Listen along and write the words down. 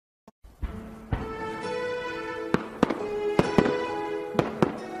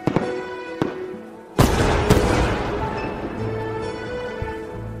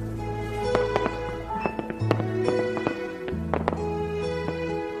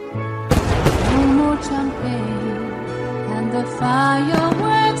champagne and the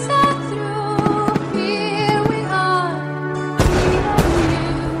fireworks are through. Here we are, me and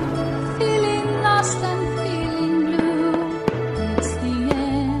you, feeling lost and feeling blue. It's the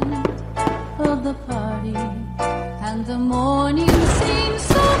end of the party, and the morning seems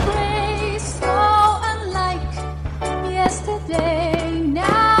so gray, so unlike yesterday.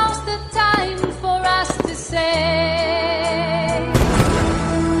 Now's the time for us to say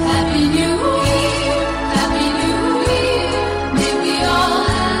Happy New Year, Happy New Year. May we all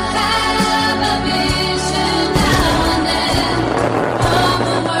have a vision now and then of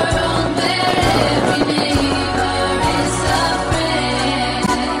a world where every neighbor is a friend.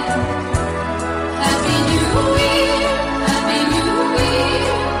 Happy New Year, Happy New Year.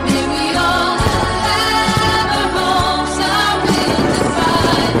 May we all have our hopes, our will to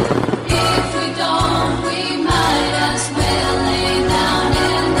find. If we don't, we might as well lay down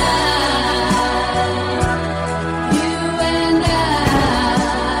and die. You and I.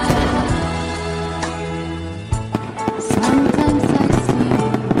 Sometimes I see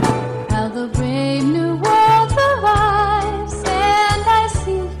how the brave new world arrives, and I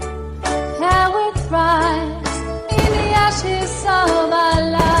see how it thrives in the ashes of our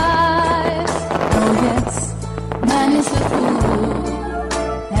lives. Oh yes, man is a fool,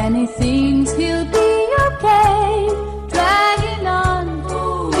 and he thinks he'll be okay, dragging on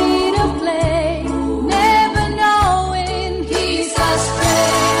feet of clay, never knowing he's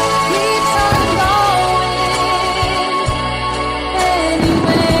astray, keeps on going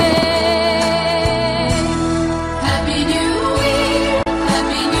anyway. Happy New Year,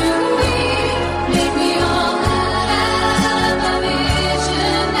 Happy New Year. May we all have a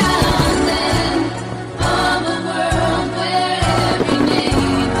vision now and then of a world where every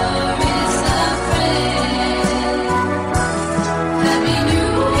neighbor is a friend. Happy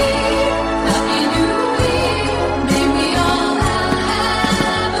New Year, Happy New Year. May we all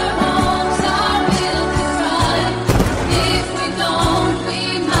have our homes, our will to try. If we don't, we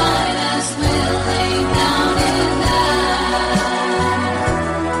might as well lay down and die.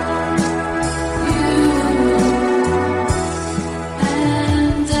 You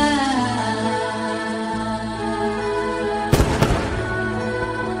and I.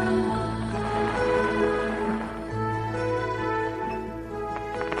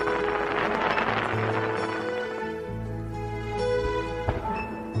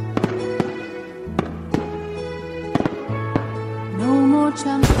 No more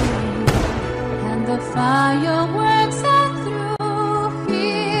champagne, and the fireworks are through.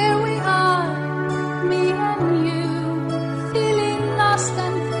 Here we are, me and you, feeling lost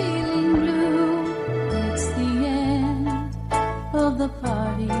and feeling blue. It's the end of the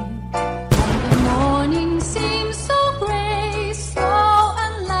party, and the morning seems so gray, so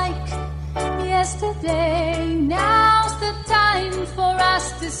unlike yesterday. Now's the time for us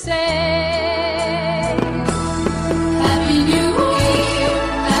to say Happy New Year,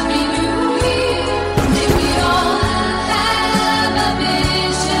 Happy New Year. May we all have a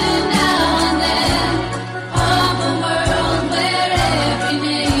vision now and then of a world where every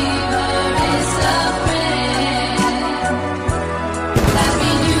neighbor is a friend.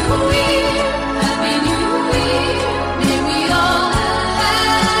 Happy New Year, Happy New Year. May we all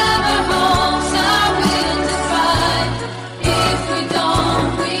have our hopes, our will to try. If we don't,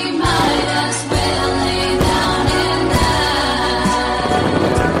 we might as well lay down and die.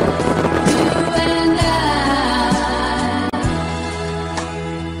 You and I.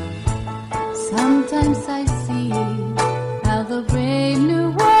 Sometimes I see how the brave new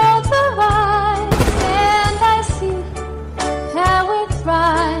world arrives, and I see how it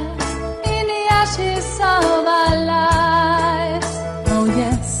thrives in the ashes of our lives. Oh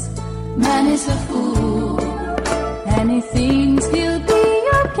yes, man is a fool, and he thinks he'll be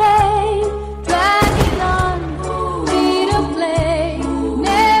okay, dragging on feet of clay,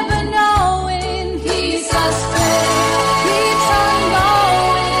 never knowing he's astray, keeps on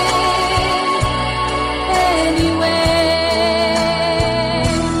going anyway.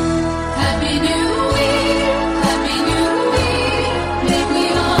 Happy New Year, Happy New Year. May we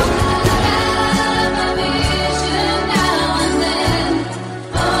all have a vision now and then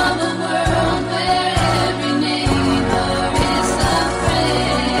of a world where every neighbor is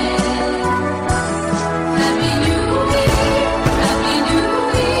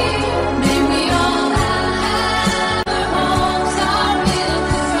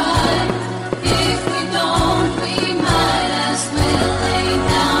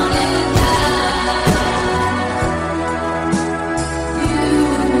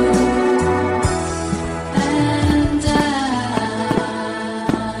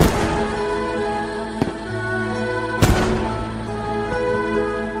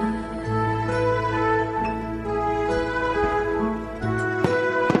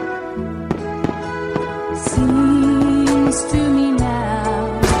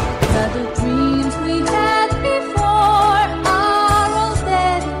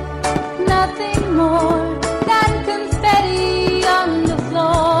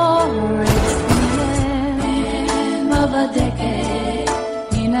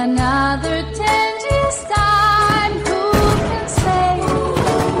another 10 years' time, who can say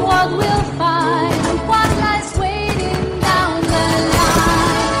what we'll find, what lies waiting down the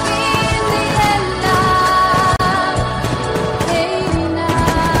line? In the end, love, hating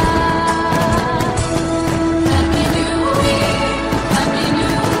us. Happy New Year, Happy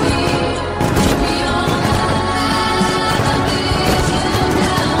New Year. We all have a vision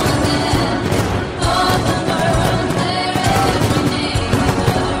now and then of a world where every neighbor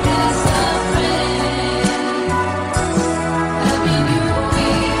is a friend. Happy New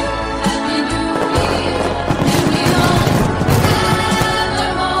Year, Happy New Year. And we all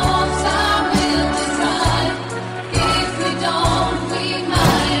have our hopes, our will to try. If we don't, we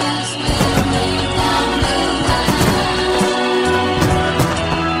might as well lay down the line.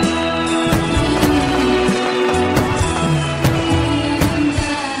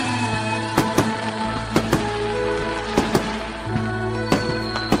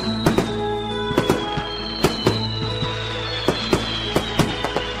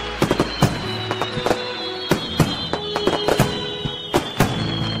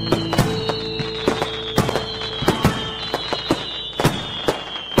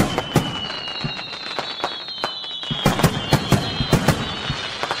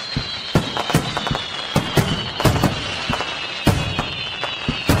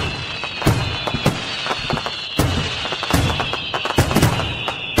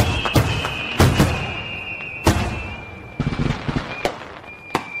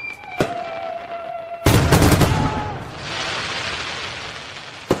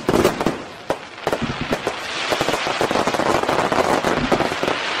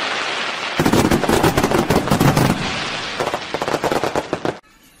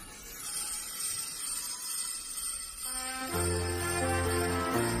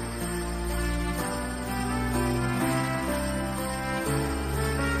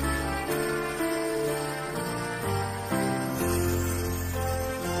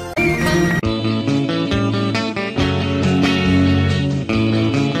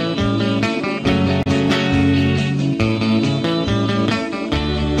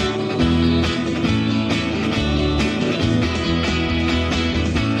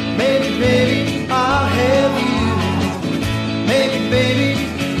 Maybe, baby, I'll have you. Maybe, baby,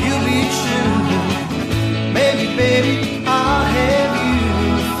 you'll be true. Maybe, baby, I'll have you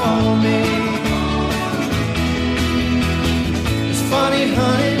for me. It's funny,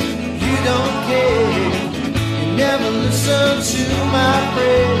 honey, you don't care. You never listen to my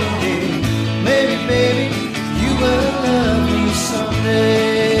prayer. Maybe, baby, you will love me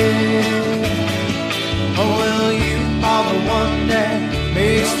someday. Oh, well, you are the one that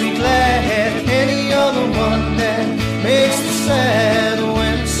makes me glad. Any other one that makes me sad.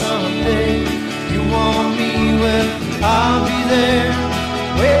 When someday you want me, well, I'll be there.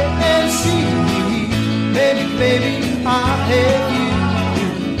 Wait and see. Maybe, baby, I'll have you.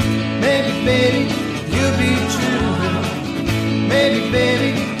 Maybe, baby, you'll be true. Maybe,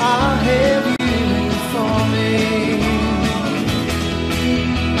 baby, I'll have you for me.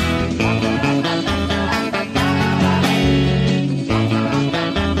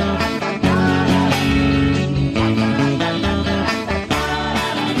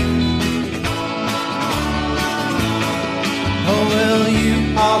 Oh, well, you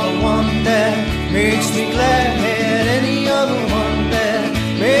are the one that makes me glad. Any other one that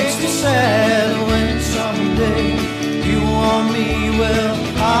makes me sad. When someday you want me, well,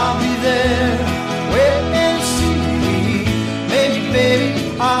 I'll be there. Wait and see. Maybe, baby,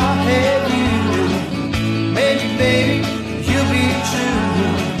 I'll have you. Maybe, baby, you'll be true.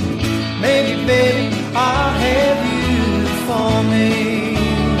 Maybe, baby, I'll have you for me.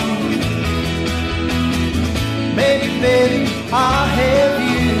 Maybe, baby, I'll have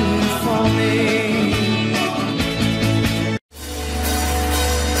you for me.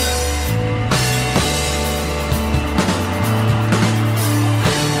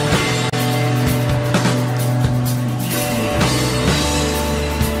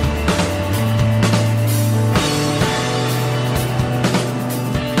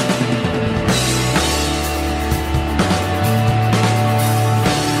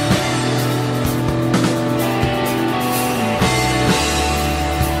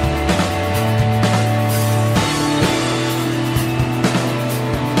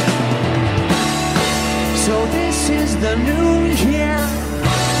 So this is the new year.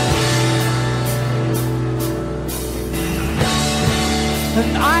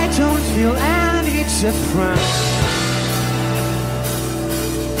 And I don't feel any different.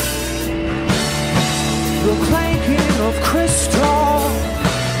 The clanking of crystal,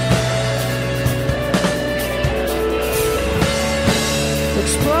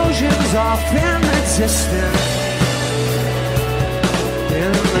 exploding explosions off in the distance.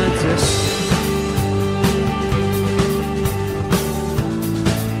 In the distance.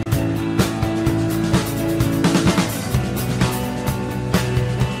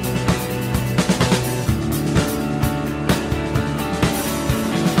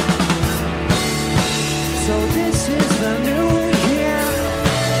 So this is the new year.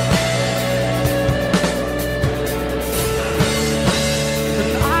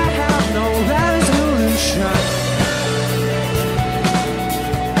 And I have no resolution.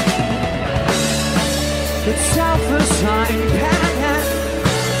 It's self-assigned panic.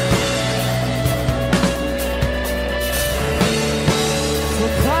 For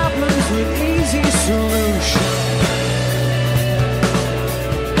problems with easy solution.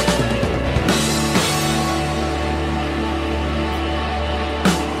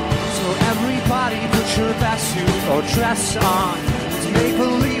 So everybody put your best suit or dress on. To make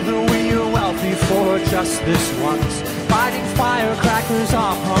believe that we are wealthy for just this once. Lighting firecrackers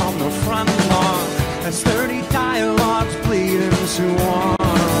off on the front lawn. As 30 dialogues bleed into one.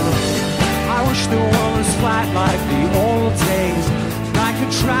 I wish the world was flat like the old days. I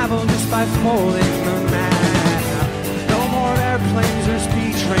could travel just by folding the map. No more airplanes or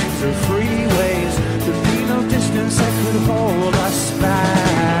speed trains or freeways. There'd be no distance that could hold us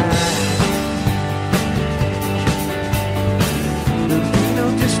back. There'd be no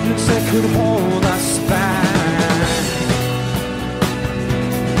distance that could hold us back.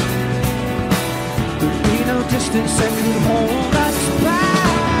 There'd be no distance that could hold us back.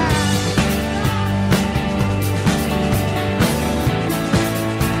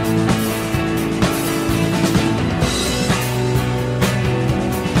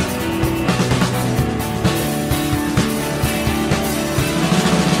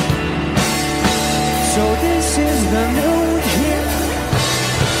 So this is the new year.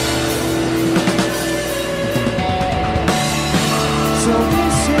 So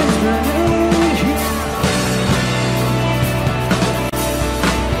this is the new year.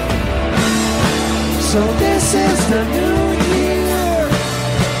 So this is the new year.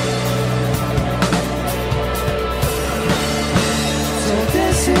 So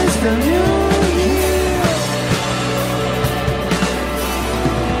this is the new year.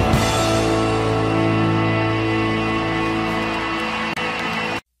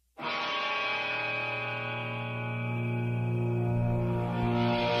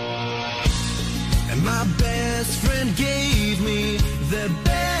 And my best friend gave me the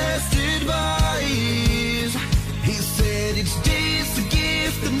best advice. He said each day's a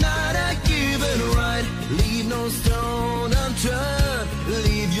gift, the night I give it right. Leave no stone unturned,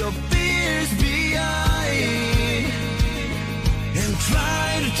 leave your fears behind. And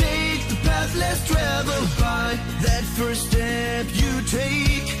try to take the path less traveled by. That first step you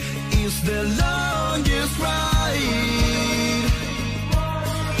take is the longest ride.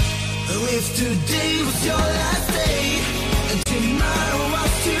 If today was your last day and tomorrow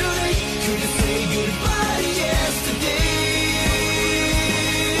was too late, could you say goodbye to yesterday?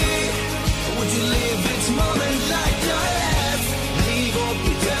 Would you live each moment like your last? Leave all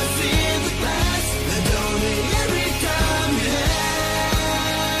pictures in the past and donate every time you have.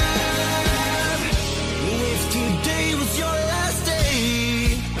 If today was your last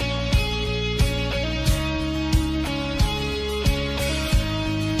day,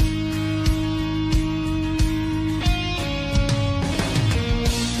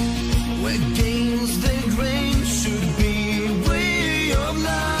 where gains their grain should be way of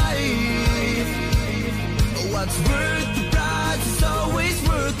life. What's worth the price is always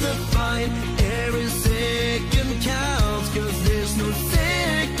worth the fight. Every second counts, cause there's no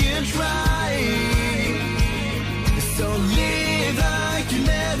second try. So live like you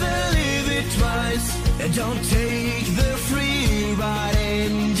never live it twice. And don't take the free ride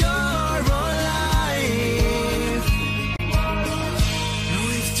in your own life.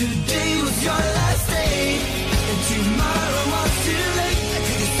 If today was your last day and tomorrow was too late,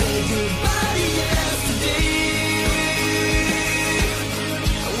 could you say goodbye to yesterday?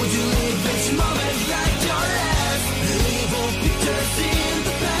 Would you live each moment like your last? Leave all pictures in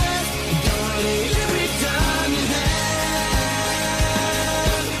the past, donate every time you have.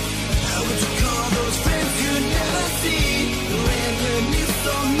 How would you call those friends you never see?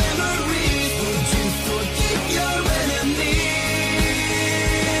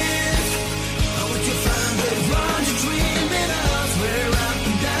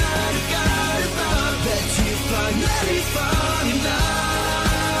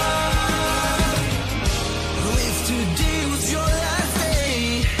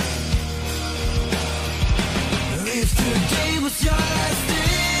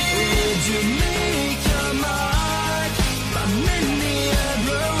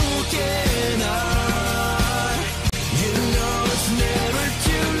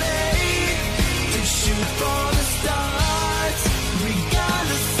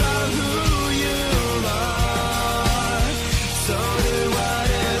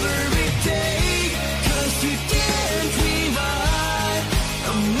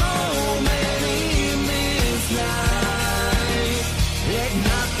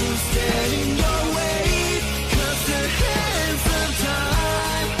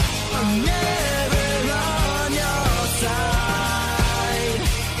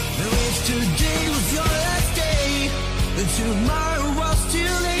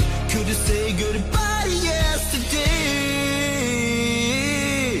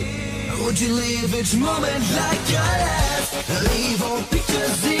 Live each moment like your last. Leave all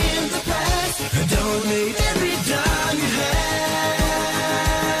pictures in the past. Donate every dime you have.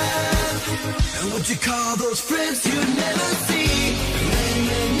 And what you call those friends you never see.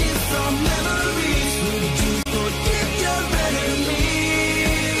 Reminisce some memories. Would you forgive your enemies?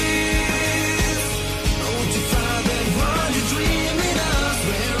 Won't you find that one you're dreaming of?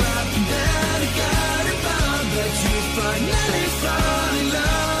 Swear up and down, you got it bound, but you finally fall in love.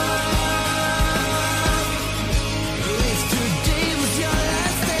 If today was your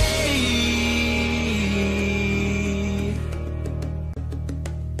last day.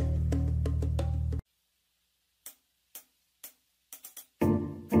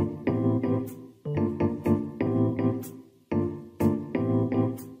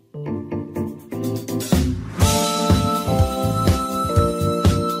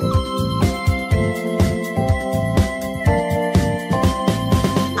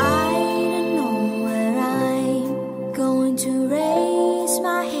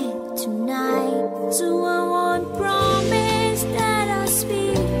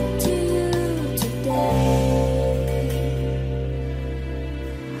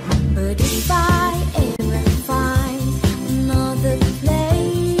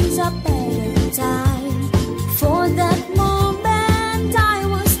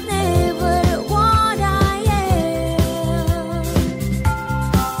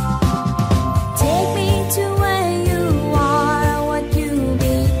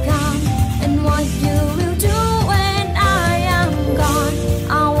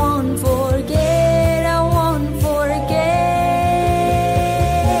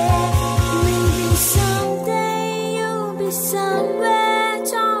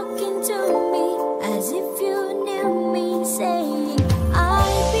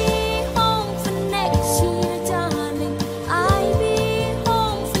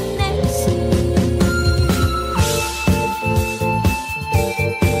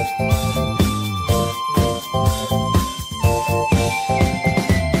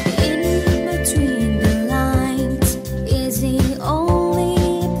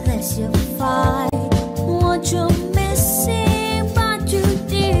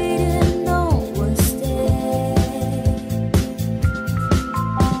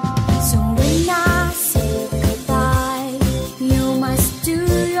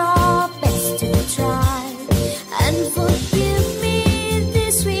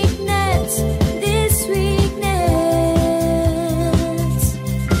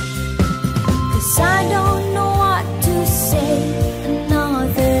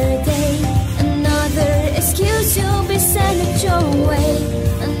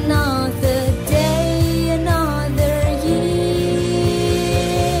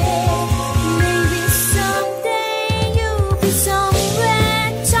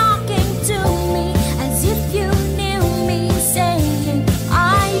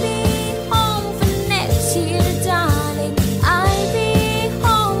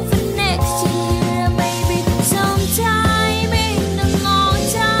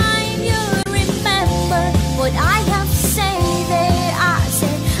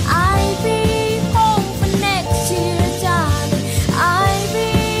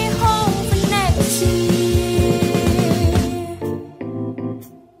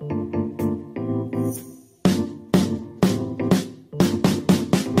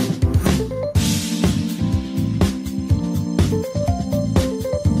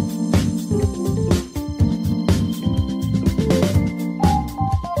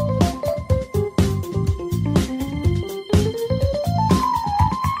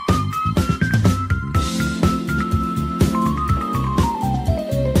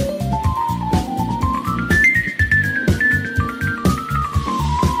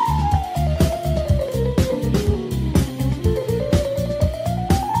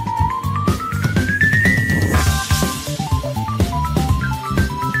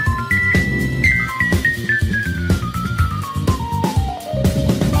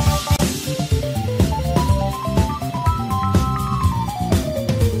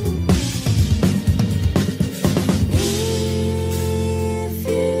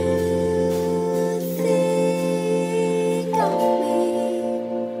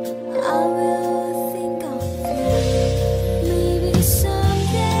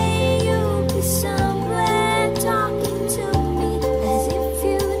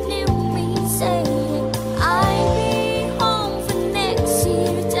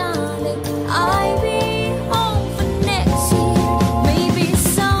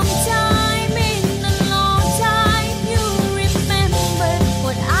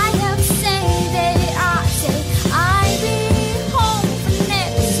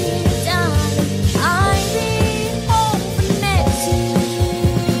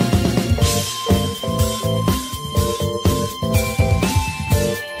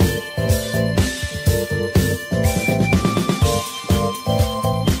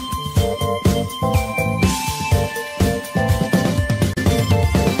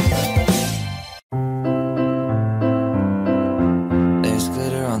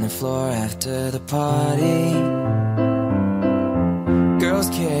 on the floor after the party. Girls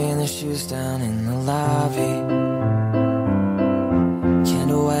carrying their shoes down in the lobby.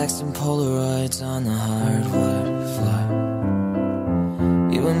 Candle wax and Polaroids on the hardwood floor.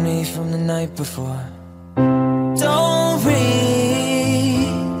 You and me from the night before. Don't read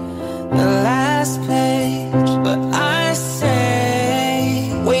the last page, but I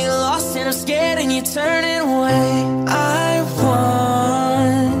say we lost and I'm scared and you're turning away. I won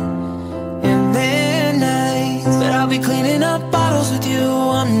in midnight, but I'll be cleaning up bottles with you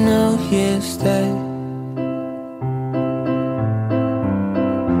on New Year's Day.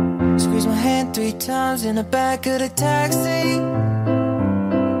 Squeeze my hand 3 times in the back of the taxi.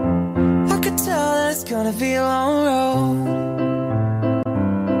 I could tell that it's gonna be a long road.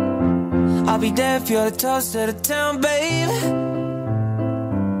 I'll be there if you're the toast of the town, babe.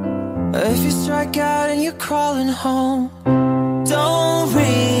 If you strike out and you're crawling home. Don't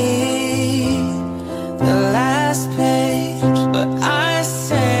read the last page, but I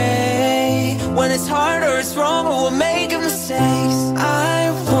say when it's hard or it's wrong or we're making mistakes.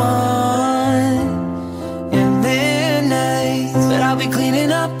 I won in midnight, but I'll be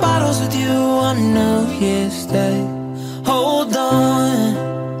cleaning up bottles with you on New Year's Day. Hold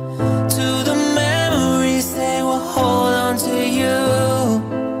on to the memories, they will hold on to you.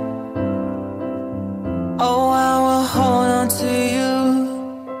 Oh, I will hold on to you.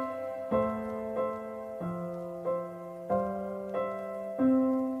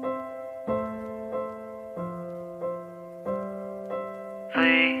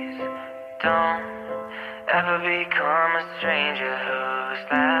 Please don't ever become a stranger whose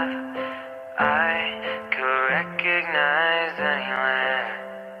laugh I could recognize anywhere.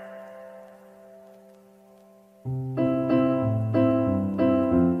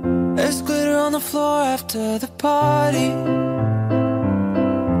 There's glitter on the floor after the party.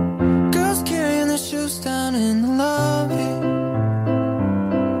 Girls carrying their shoes down in the lobby.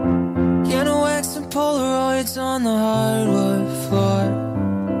 Piano wax and Polaroids on the hardwood floor.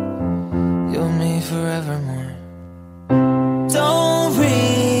 You and me forevermore. Don't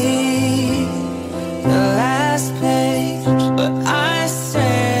read the last page, but I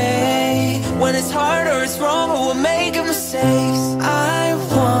say when it's hard or it's wrong or we're making mistakes. I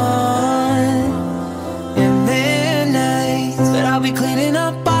won in midnight, but I'll be cleaning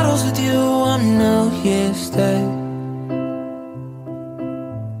up bottles with you on New Year's Day.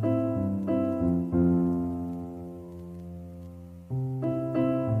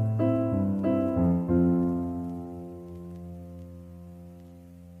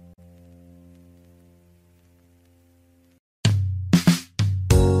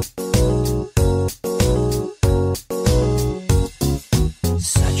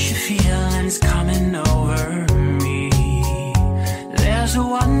 Such a feeling's coming over me. There's a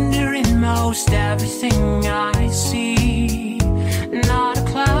wonder in most everything I see. Not a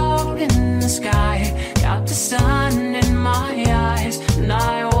cloud in the sky, got the sun in my eyes, and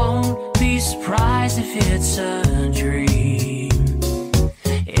I won't be surprised if it's a dream.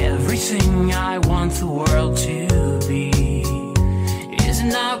 Everything I want the world to be is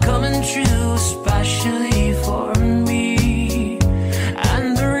now coming true, especially for me.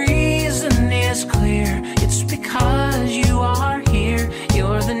 And the reason is clear, it's because you are here.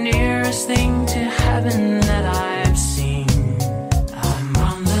 You're the nearest thing to heaven that I've seen. I'm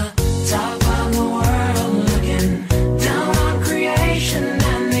on the top of the world looking down on creation,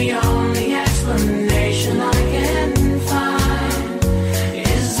 and the only explanation I can find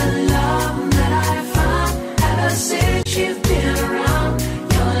is the love that I found ever since you've been around.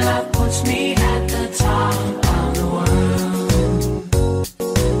 Your love puts me at the top of the world.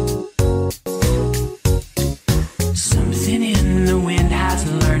 Something in the wind has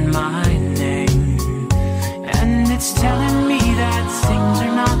learned my name, and it's telling me that things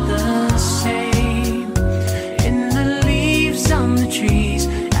are not the same. In the leaves on the trees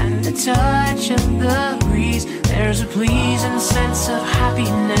and the touch of the breeze, there's a pleasing sense of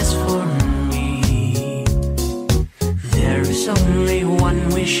happiness for me. There is only one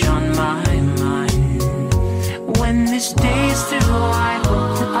wish on my mind. When this day is through, I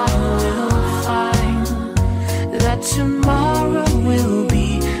hope that I will find that tomorrow will be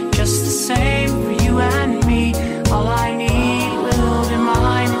just the same for you and me. All I need will be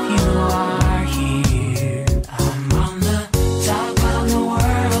mine if you are here. I'm on the top of the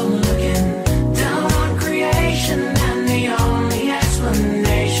world looking down on creation, and the only explanation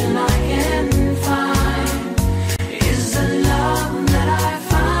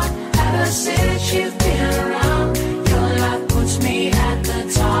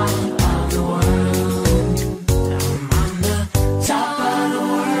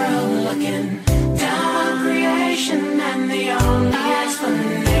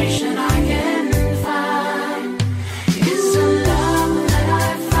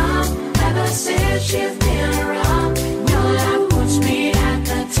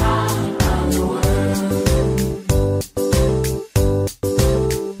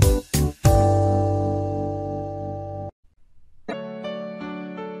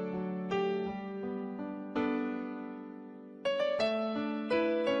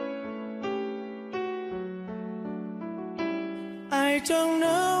I don't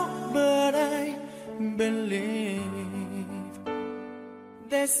know, but I believe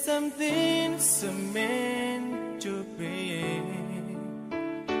there's something meant to be,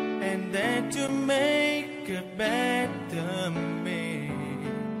 and that to make a better me.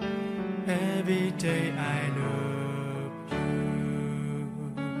 Every day I love you.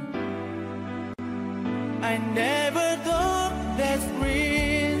 I never thought that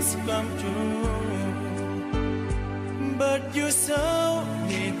dreams come true, but you saw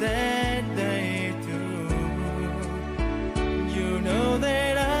me that day too. You know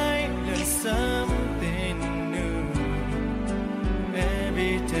that I learned something new.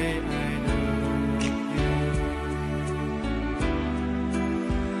 Every day I love you.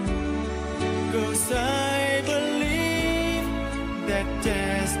 'Cause I believe that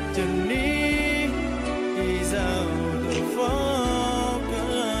destiny is out of our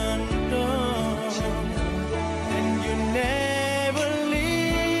control, and you never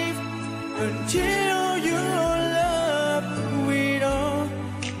leave until you love with all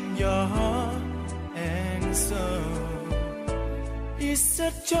your heart and soul. It's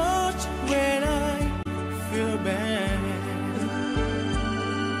a touch when I feel bad,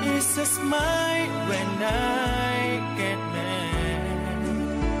 it's a smile when I get mad.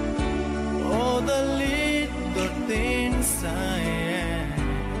 All the little things I am.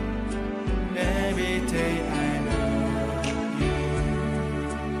 Every day I love you.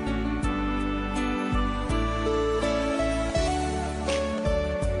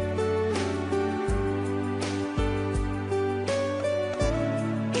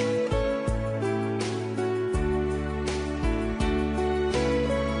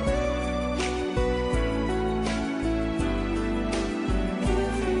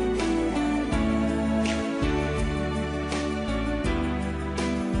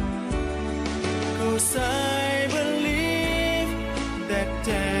 I believe that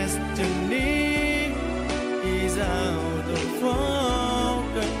destiny is out of our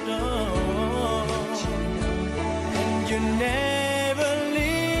control, and you never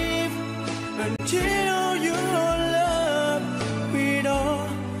leave until you love with all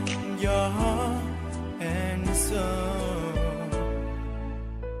your heart and soul.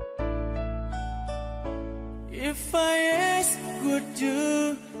 If I ask, would you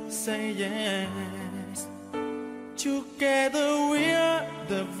say yes? Together we're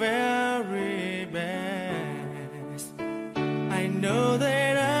the very best. I know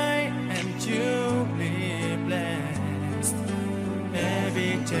that I am truly blessed.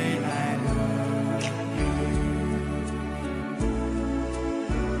 Every day I love you,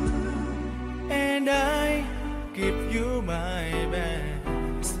 and I give you my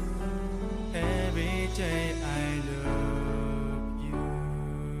best. Every day I love you.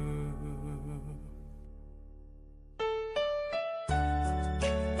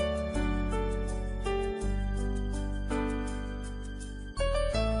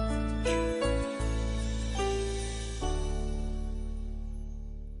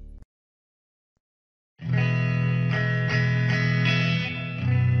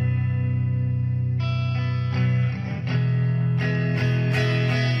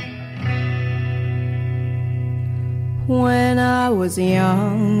 When I was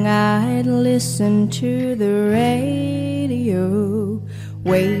young, I'd listen to the radio,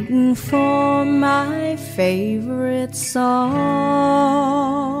 waiting for my favorite songs.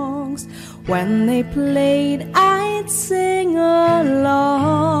 When they played, I'd sing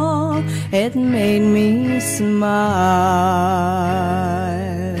along. It made me smile.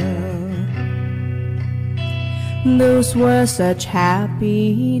 Those were such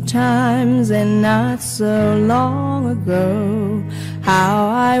happy times, and not so long ago. How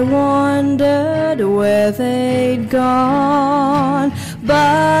I wondered where they'd gone.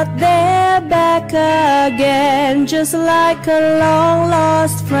 But they're back again, just like a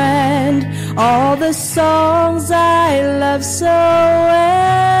long-lost friend. All the songs I love so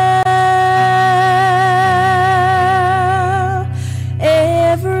well,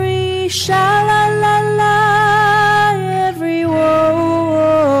 every sha-la-la-la,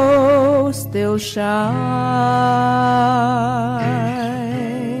 still shines.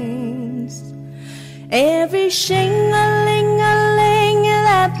 Every shing-a-ling-a-ling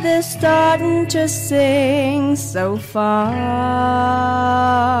that they're starting to sing so fine.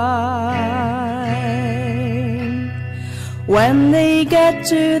 When they get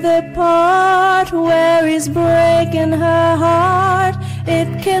to the part where he's breaking her heart, it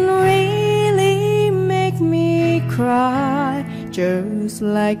can really make me cry, just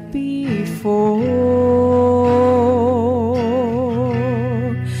like before.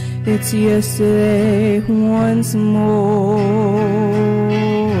 It's yesterday once more.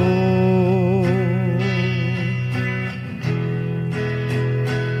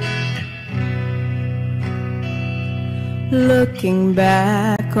 Looking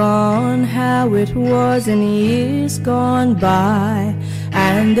back on how it was in years gone by,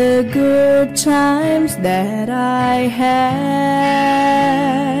 and the good times that I had,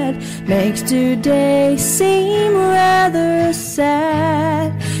 makes today seem rather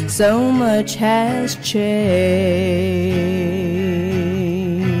sad. So much has changed.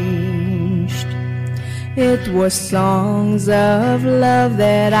 It was songs of love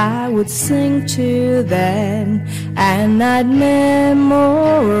that I would sing to then, and I'd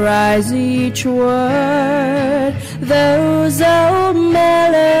memorize each word. Those old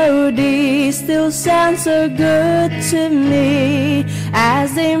melodies still sound so good to me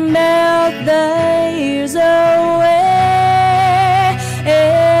as they melt the years away.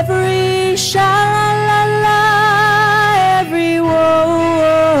 Every sha-la-la-la, every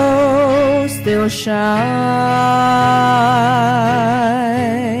woe still shines.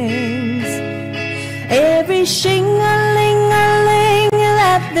 Every shing-a-ling-a-ling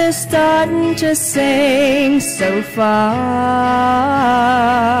that they're starting to sing so fine.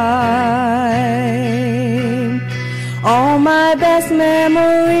 All my best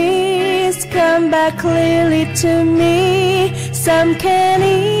memories come back clearly to me. Some can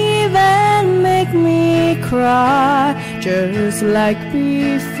even make me cry, just like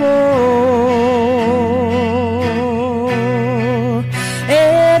before.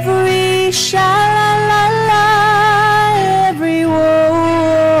 Every sha-la-la-la, every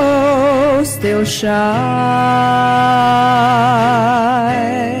woe still shines.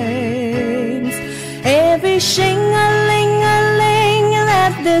 Every shing-a-ling-a-ling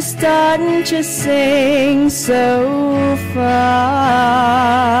that they're starting to sing so fine.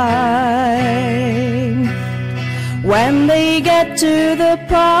 When they get to the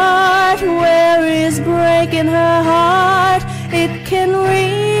part where it's breaking her heart, it can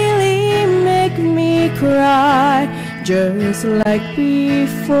really make me cry, just like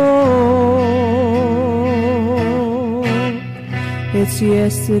before. It's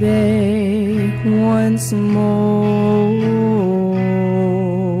yesterday once more.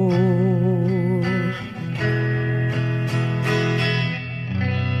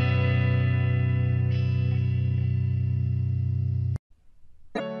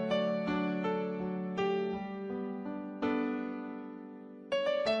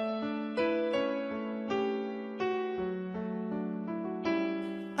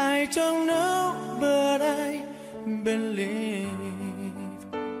 I don't know, but I believe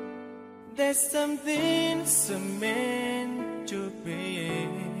there's something so meant to be,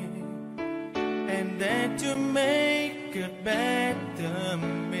 and that to make it better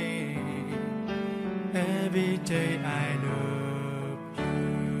me. Every day I love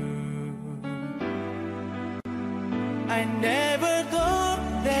you. I never thought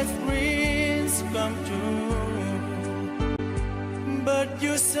that dreams come true, but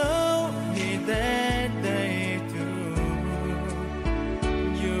you saw me that day too.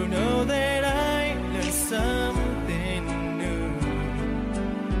 You know that I learned something new.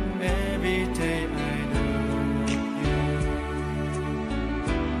 Every day I love you.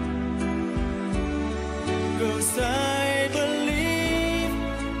 'Cause I believe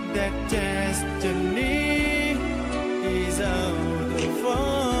that destiny is out of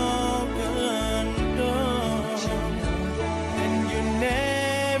our control, and you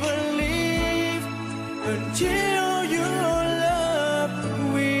never leave until you love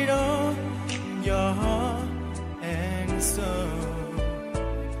with all your heart and soul.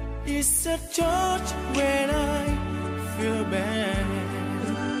 It's a touch when I feel bad.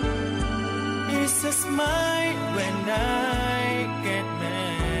 It's a smile when I get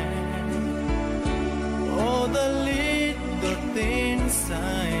mad. All the little things I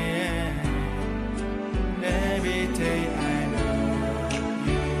am. Every day I love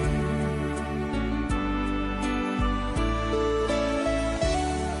you.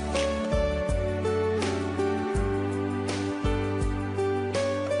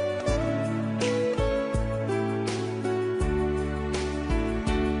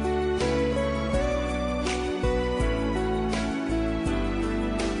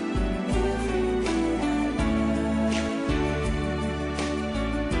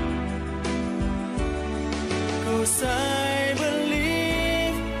 I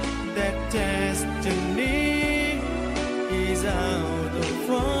believe that destiny is out of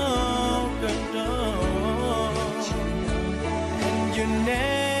our control, and you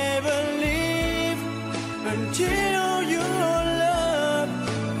never leave until you love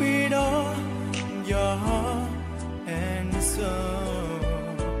me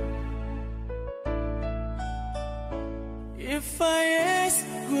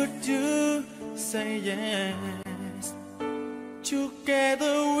yes.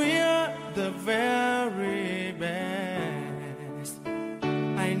 Together we're the very best.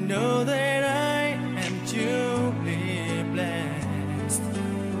 I know that I am truly blessed.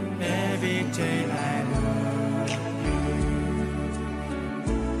 Every day I love you,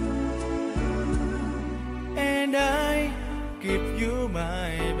 and I give you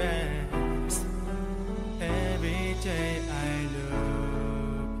my best. Every day I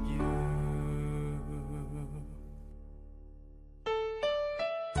love you.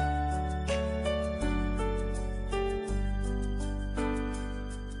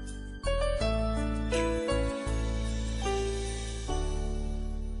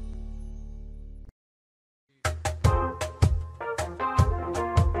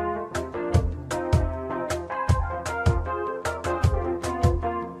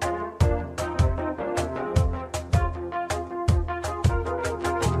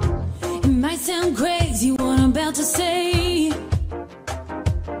 It might sound crazy what I'm about to say.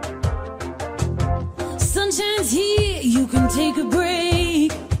 Sunshine's here, you can take a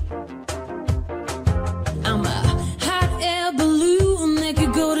break. I'm a hot air balloon that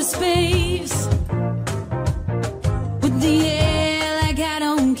could go to space. With the air like I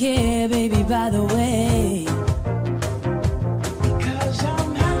don't care, baby, by the way.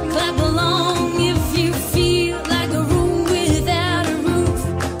 Clap along if you feel like a room without a roof.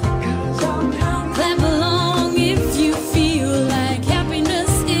 Clap along if you feel like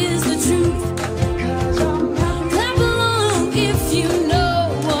happiness is the truth. Clap along if you know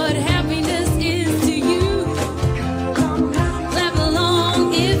what happiness is to you. Clap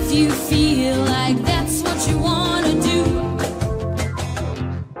along if you feel like that's what you wanna do.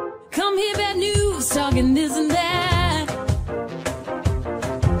 Come hear bad news, talking this and that.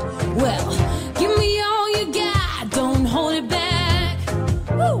 Well, give me all you got, don't hold it back.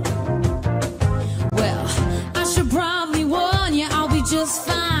 Woo! Well, I should probably warn you, I'll be just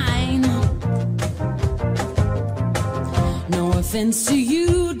fine. No offense to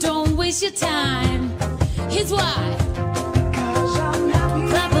you, don't waste your time. Here's why.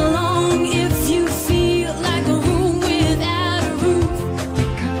 Clap along if you feel like a room without a roof.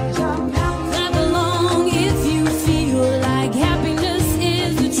 Clap along if you feel like happiness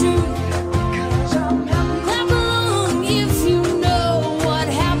is the truth. Clap along if you know what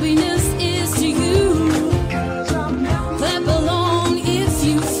happiness is to you. Clap along if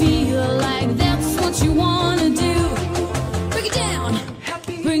you feel like that's what you wanna do. Break it down,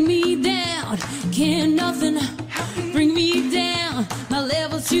 bring me down. Can't nothing bring me down. My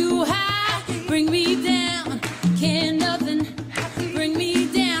level's too high, bring me down. Can't nothing bring me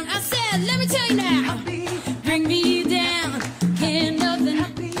down. I said, let me tell you now. Bring me down, can't nothing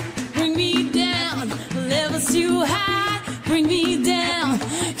bring me down. My level's too high, bring me down.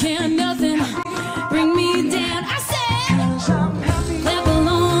 Can't nothing bring me down. I said, clap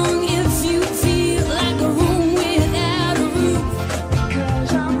along if you feel like a room without a roof.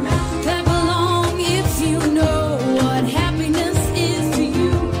 Clap along if you know what happiness is to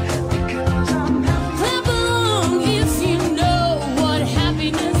you. Clap along if you know what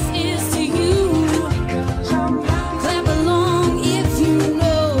happiness is to you. Clap along if you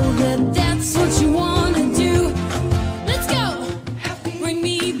know that that's what you wanna do. Let's go. Bring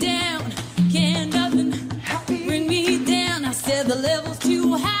me down, can't nothing bring me down. I said the level's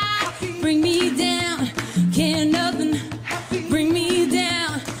too high, bring me down. Can't nothing bring me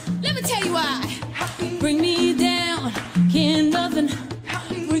down. Let me tell you why. Bring me down, can't nothing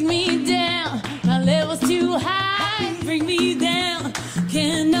bring me down. My level's too high, bring me down.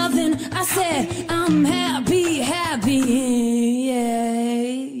 Can't nothing. I said I'm happy, happy, yeah,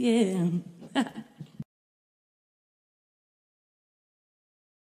 yeah.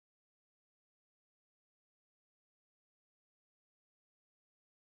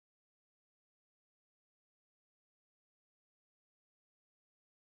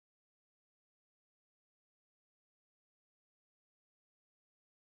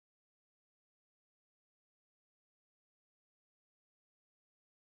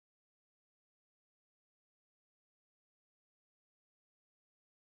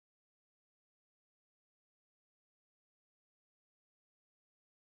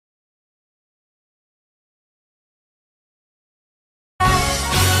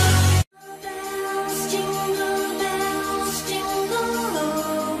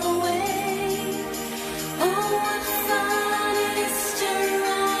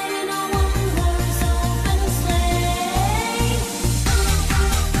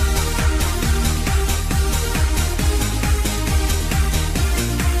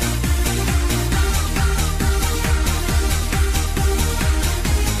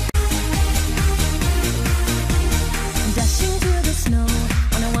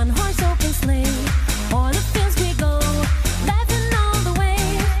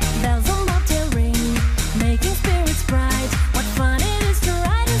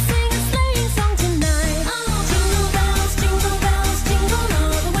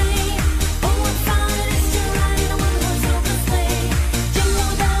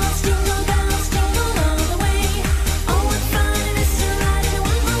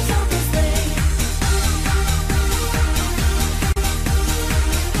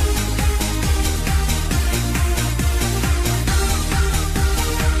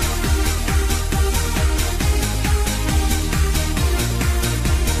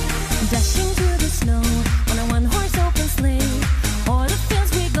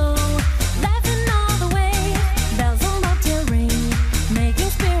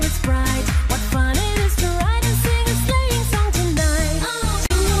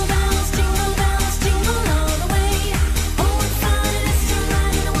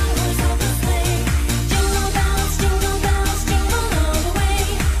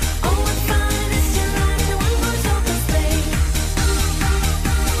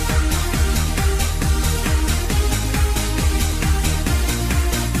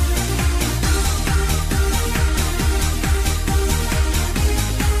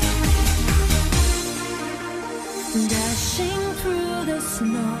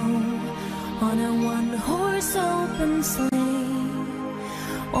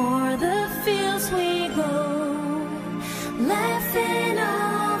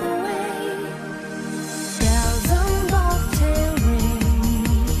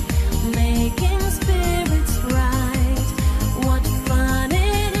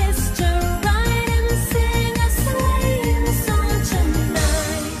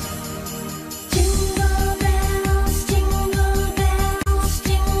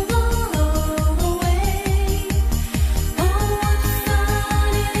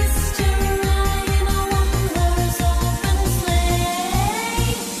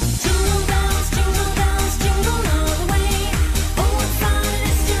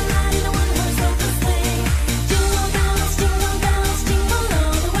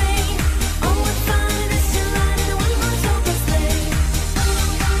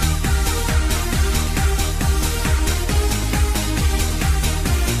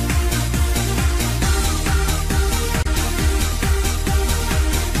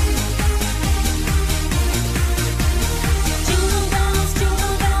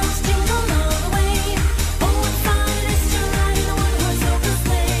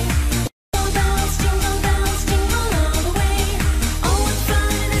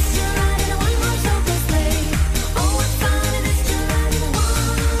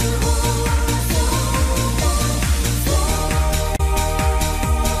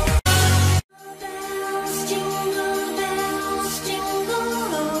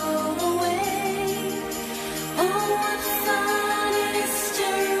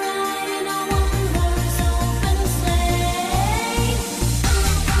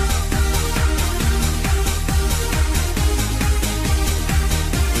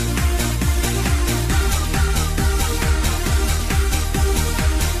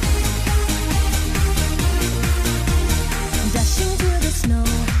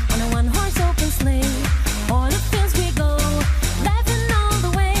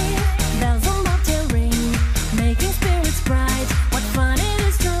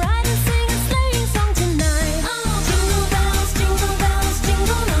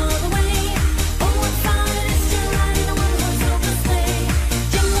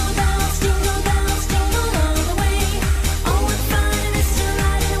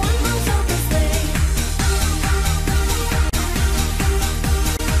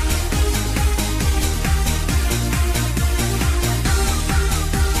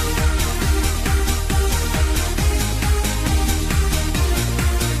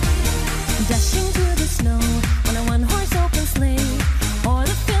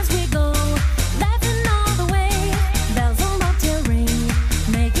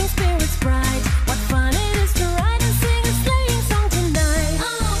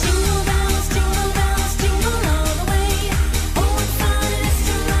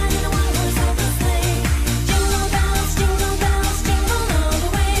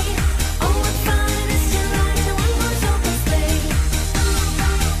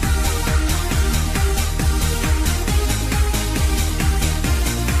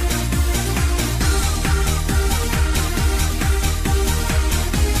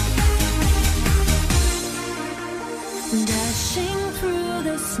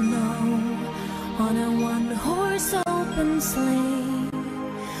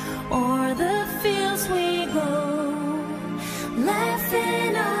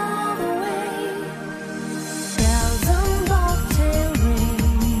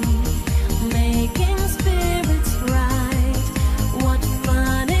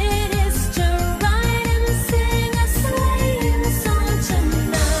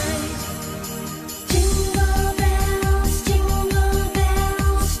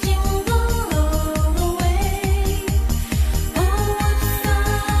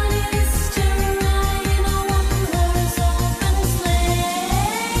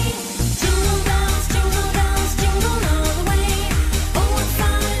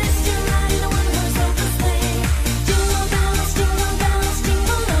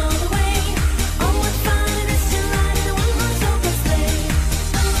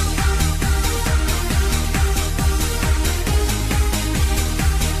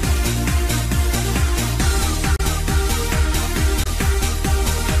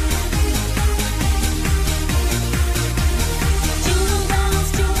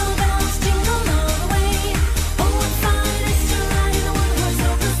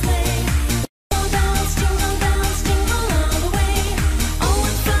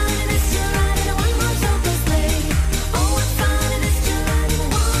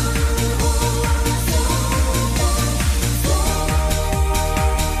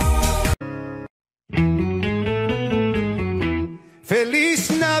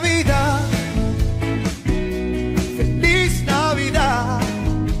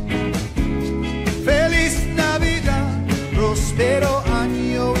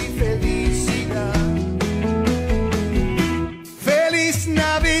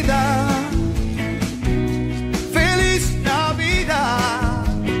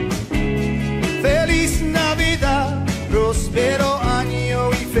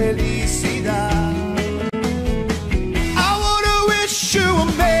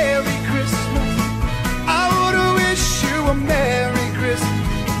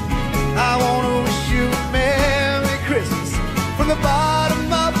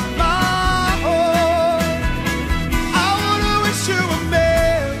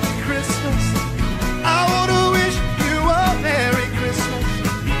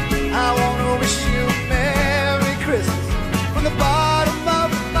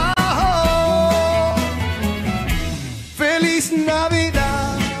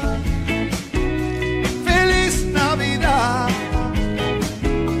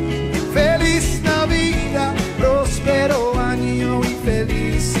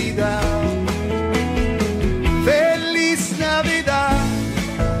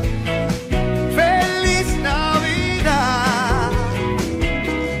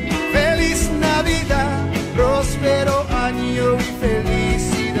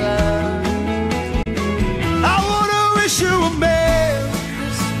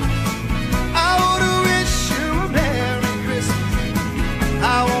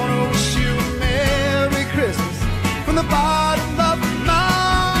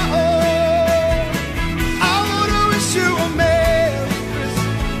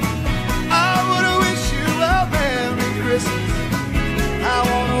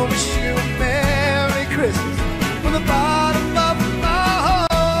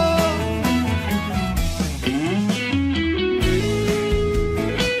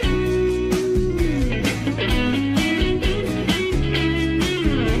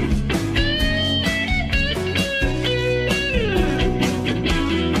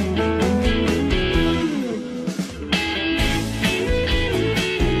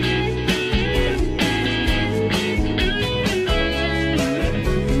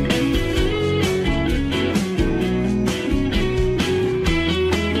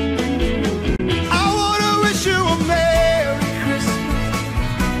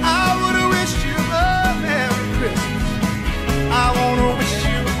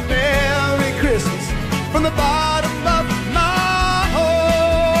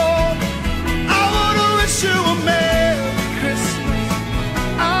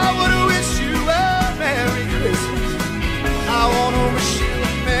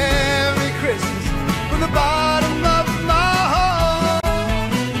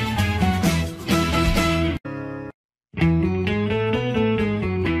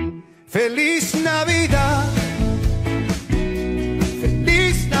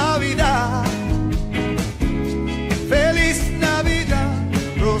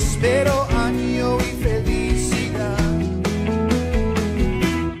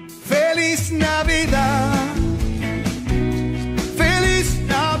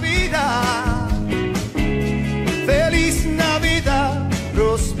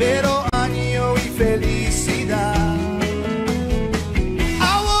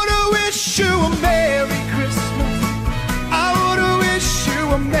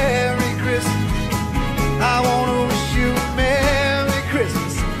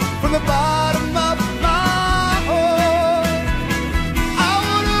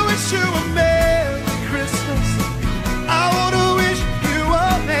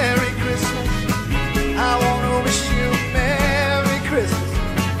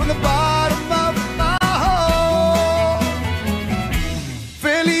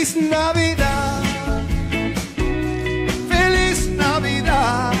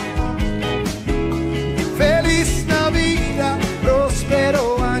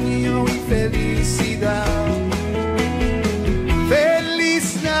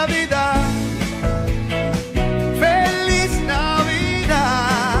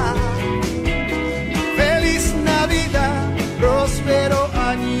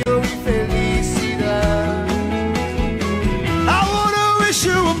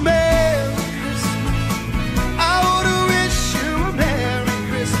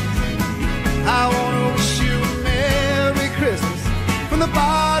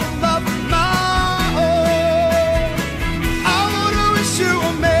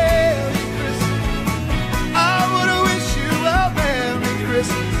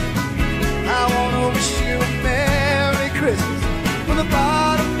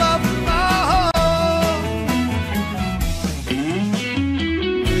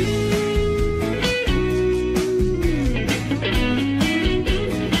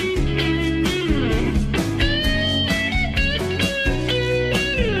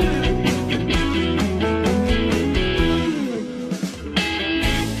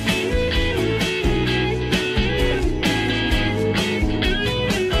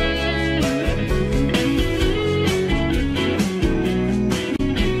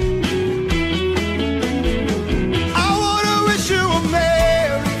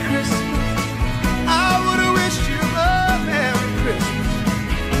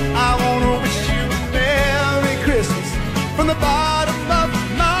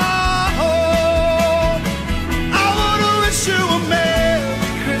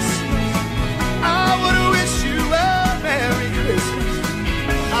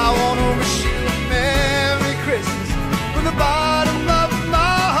 old machine. Merry Christmas from the bottom of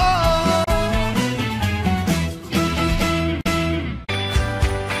my heart.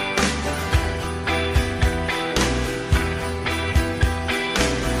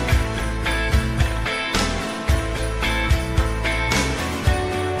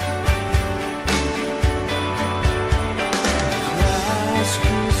 Last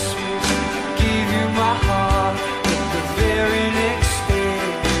Christmas, gave you my heart, but the very next day,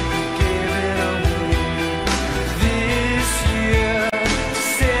 you gave it away. This year, to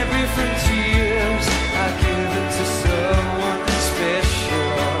save me from tears, I give it to someone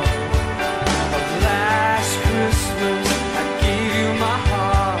special. Last Christmas, I gave you my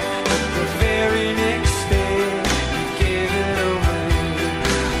heart, but the very next day, you gave it away.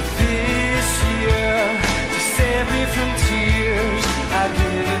 This year, to save me from tears, I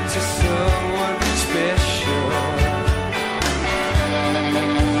give it to someone special.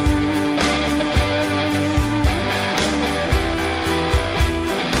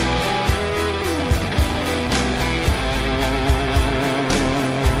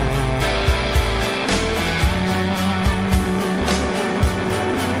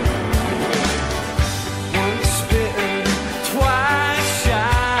 Once bitten, twice shy.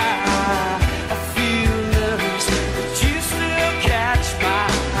 I feel nervous, but you still catch my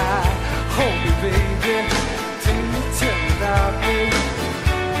eye. Hold me, baby, till you tell me about me.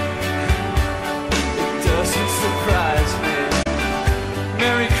 It doesn't surprise me.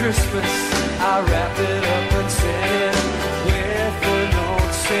 Merry Christmas, I wrap it up and send it with a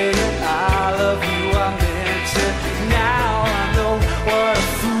note saying I love you, I meant it. Now I know what a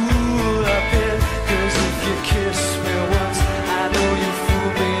fool I've been, 'cause if you kiss me once, I know you fool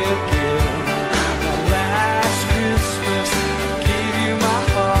me again. Last Christmas, I gave you my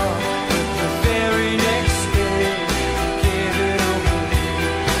heart, but the very next day, you gave it away.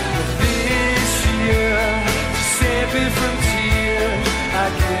 This year, to save me from tears, I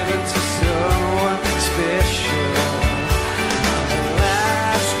give it to someone special.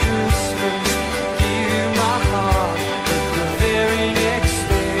 Last Christmas, gave you my heart, but the very next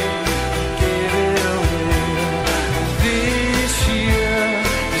day, you gave it away. This year,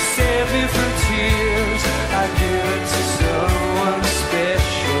 to save me from tears, I give it to someone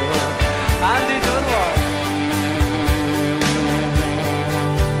special. Andy Dunlop.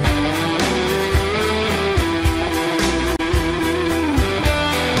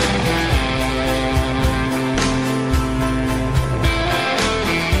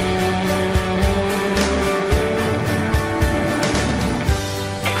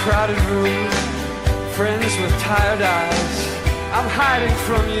 Crowded room, friends with tired eyes. I'm hiding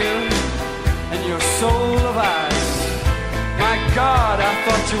from you and your soul of ice. My God, I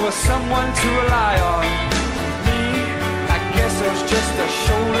thought you were someone to rely on. Me, I guess I was just a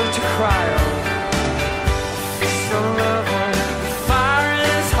shoulder to cry on. So lover, the fire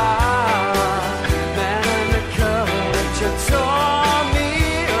is hot. Man undercover, but you tore me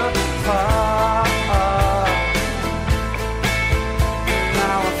apart.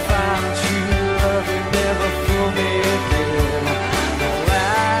 Now I found true love, you never fool me again.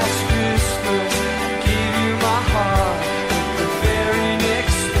 Last Christmas, I gave you my heart, but the very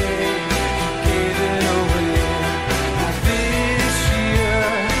next day, you gave it away. This year,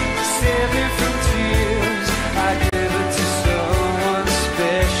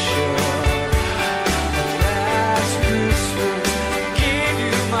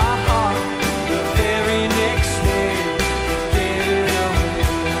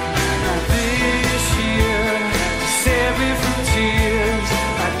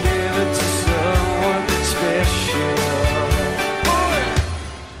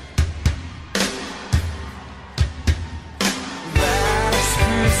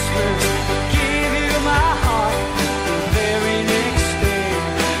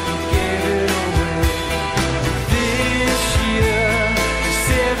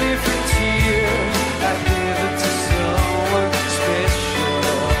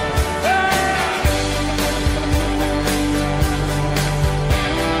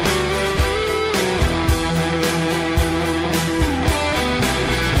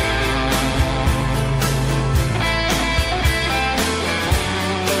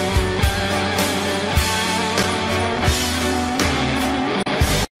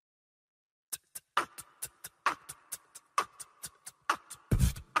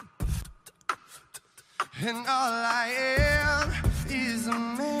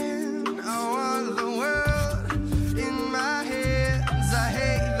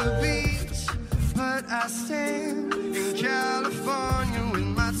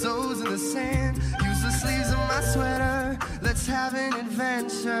 have an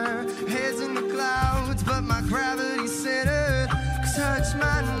adventure. Heads in the clouds, but my gravity's centered. Touch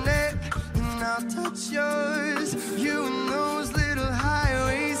my neck, and I'll touch yours. You and those little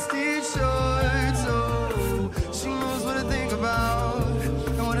high-waisted shorts. Oh, she knows what I think about,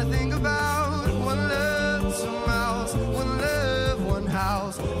 and what I think about. One love, 2 miles. One love, one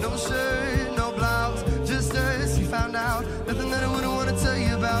house. No shirt, no blouse, just us. You found out nothing that I wouldn't want to tell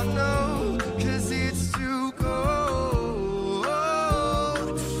you about. No, 'cause it's too cold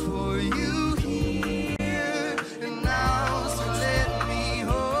for you here and now. So let me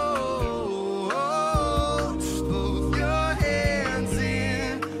hold both your hands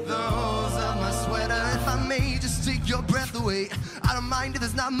in the holes of my sweater. If I may just take your breath away, I don't mind if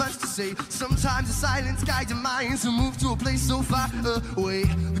there's not much to say. Sometimes the silence guides your mind to move to a place so far away.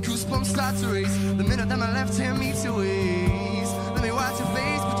 The goosebumps start to race the minute that my left hand meets your waist. Let me watch your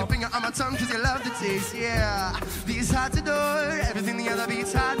face, put your finger on my tongue 'cause you love the taste. Yeah, beats hard to adore, everything the other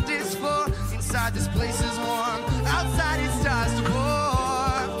beats hardest for. Inside this place is warm, outside it starts to pour.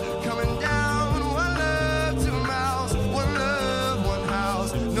 Coming down, one love, 2 miles. One love, one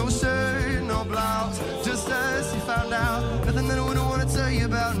house. No shirt, no blouse, just us. You found out nothing that I wouldn't want to tell you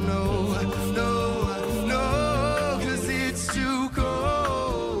about. No, no, no, 'cause it's too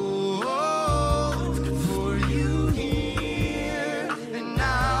cold for you here and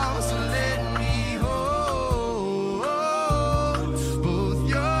now. So let me hold both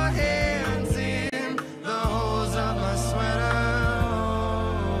your hands in the holes of my sweater.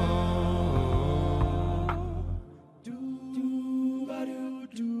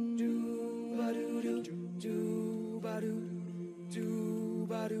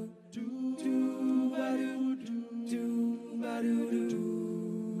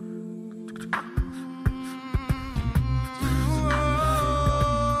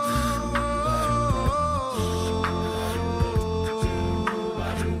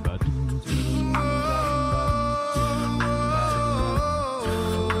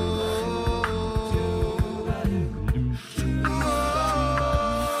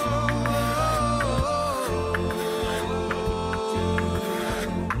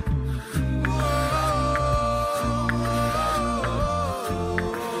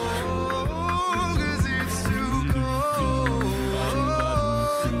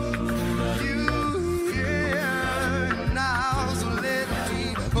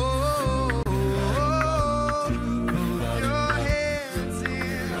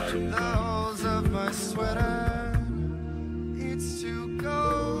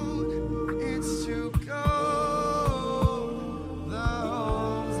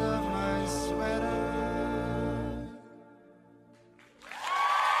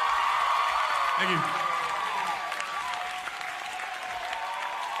 Thank you.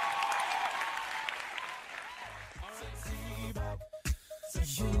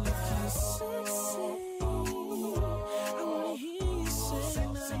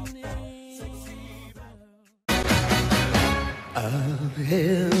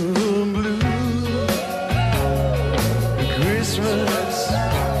 Christmas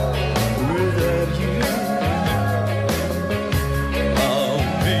without you, I'll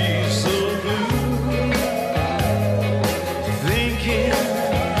be so blue, thinking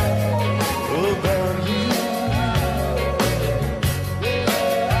about you.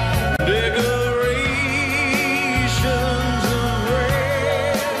 Decorations of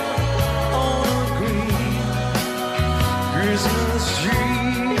red on a green Christmas tree.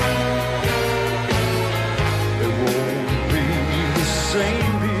 It won't be the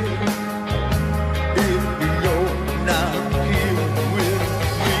same here if you're not here with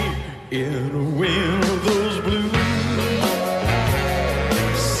me. In a wind of those blue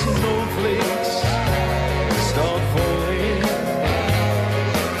snowflakes start falling.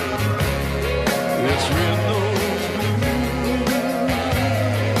 It's when those blue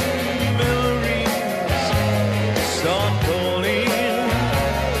memories start calling.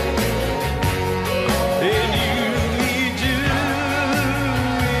 And you need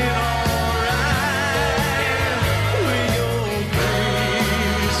doing alright with your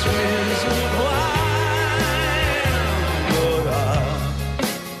Christmas of wine. But I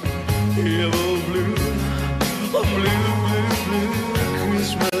have a blue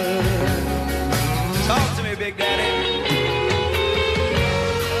Christmas. Talk to me, Big Daddy.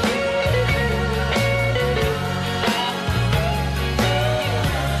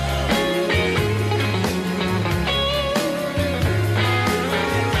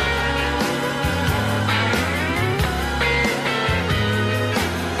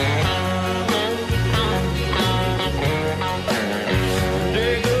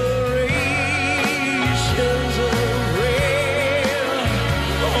 Decorations of red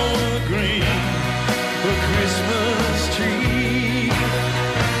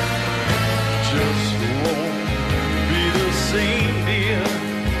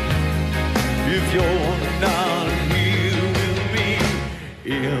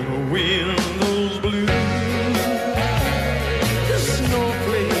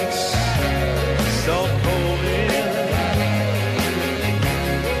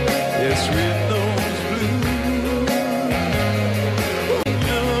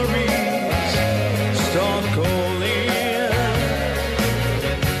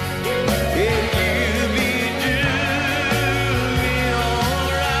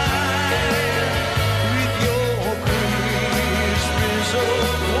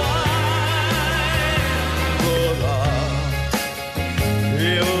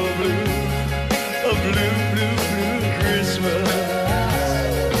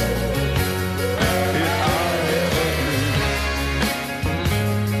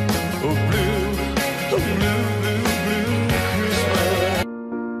You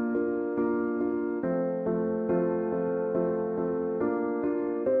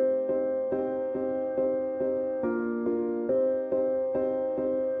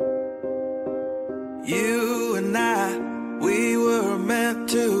and I, we were meant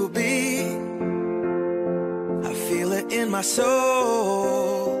to be. I feel it in my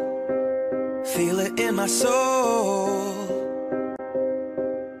soul. Feel it in my soul.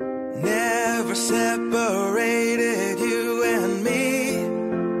 Never separated, you and me.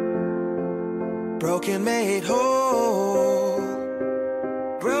 Broken made whole.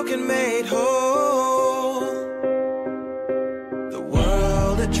 Broken made whole. The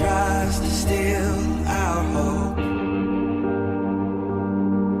world that tries to steal our hope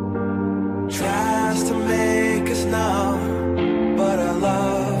tries to make us numb, but our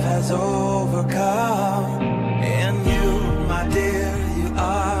love has overcome. And you, my dear, you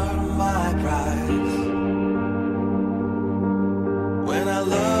are my prize. When I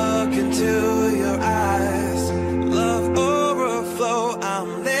look into your eyes, love overflow,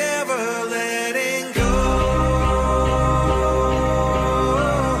 I'm never letting go.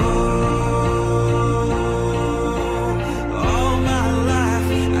 All my life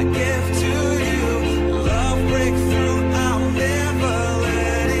I give to you, love breakthrough, I'm never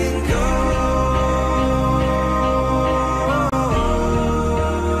letting go.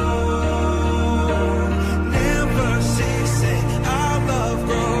 Never ceasing, our love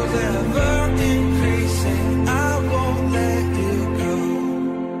grows ever increasing, I won't let you go.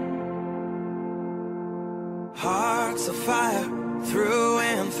 Hearts of fire through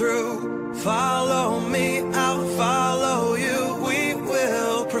and through. Follow me, I'll follow you. We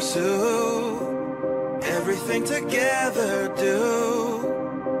will pursue everything together. Do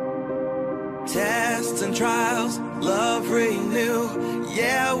tests and trials, love renew.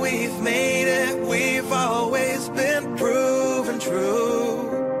 Yeah, we've made it. We've always been proven true.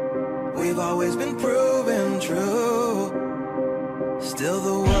 We've always been proven true. Still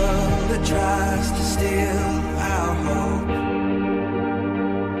the world that tries to steal our hope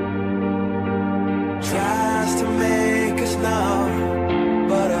tries to make us numb,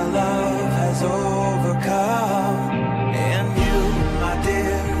 but our love has overcome. And you, my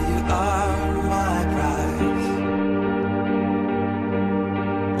dear, you are my prize.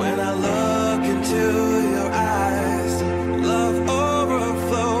 When I look into your eyes, love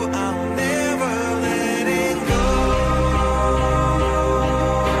overflow, I'm never letting go.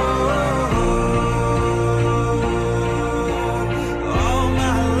 All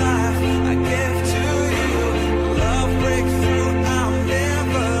my life I give to you, love breakthrough, I'm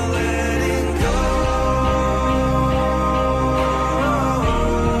never letting go.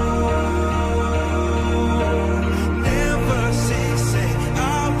 Never ceasing,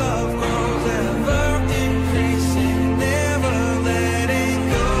 our love grows ever increasing, never letting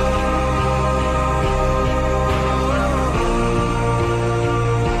go.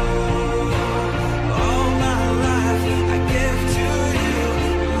 All my life I give to you,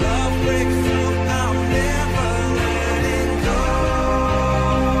 love breakthrough, I'm never letting go.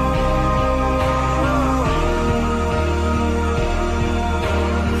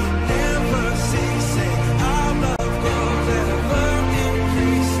 Never ceasing, our love grows ever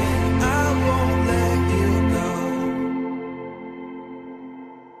increasing, I won't let you go.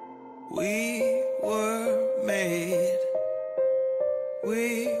 We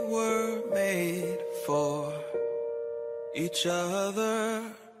were made for each other.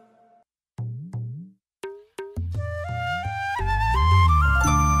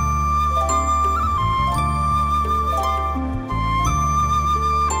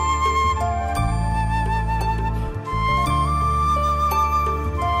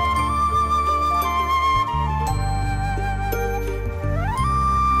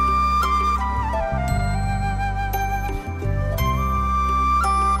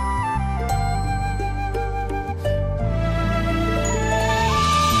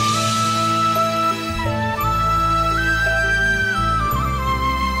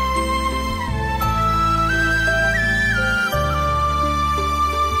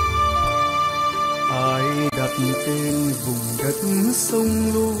 Ai đặt tên vùng đất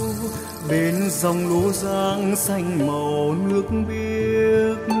sông Lô, bên dòng Lô Giang xanh màu nước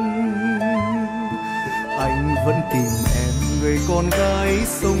biếc. Anh vẫn tìm em, người con gái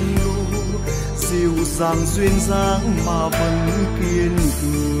sông Lô, dịu dàng duyên dáng mà vẫn kiên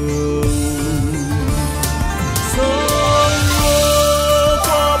cường. Sông Lô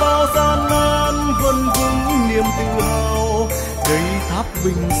qua bao gian nan vẫn vững niềm tự hào, đầy tháp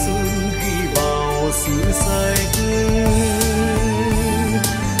Bình Sơn ghi vào sử sách.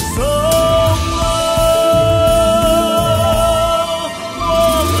 Sông Lô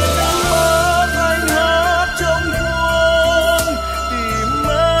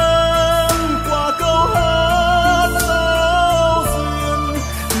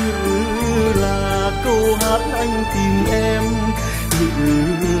tìm em. Ngữ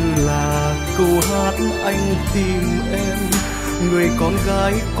là câu hát anh tìm em, người con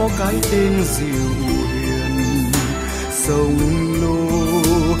gái có cái tên dịu hiền. Sông lô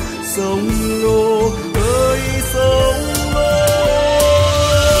ơi sông lô.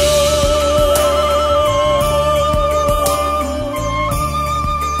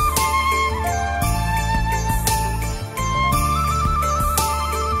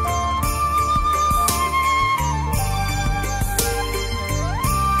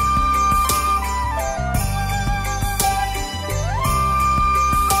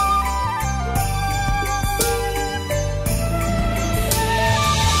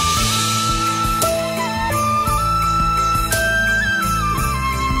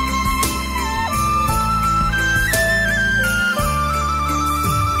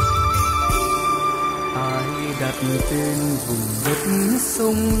 Tên vùng đất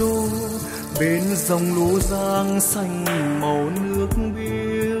sông Lô, bên dòng Lô Giang xanh màu nước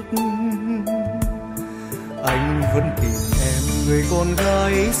biếc. Anh vẫn tìm em, người con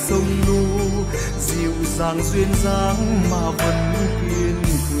gái sông Lô, dịu dàng duyên dáng mà vẫn kiên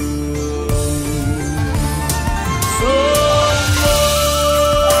cường. Sông Lô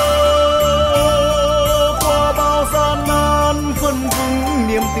qua bao gian nan vẫn vững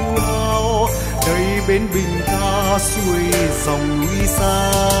niềm tự hào, đây bến bình ca xuôi dòng núi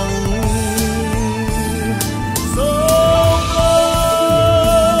sang. Sông Lô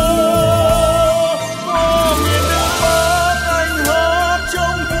có miền nước Bắc anh hát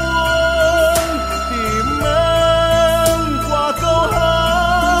trong buồn, tìm em qua câu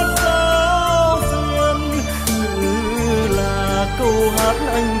hát giao duyên. Ngữ là câu hát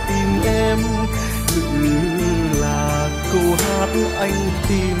anh tìm em, ngữ là câu hát anh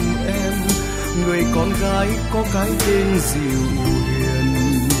tìm em, người con gái có cái tên dịu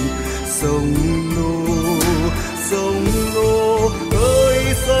hiền. Sông Lô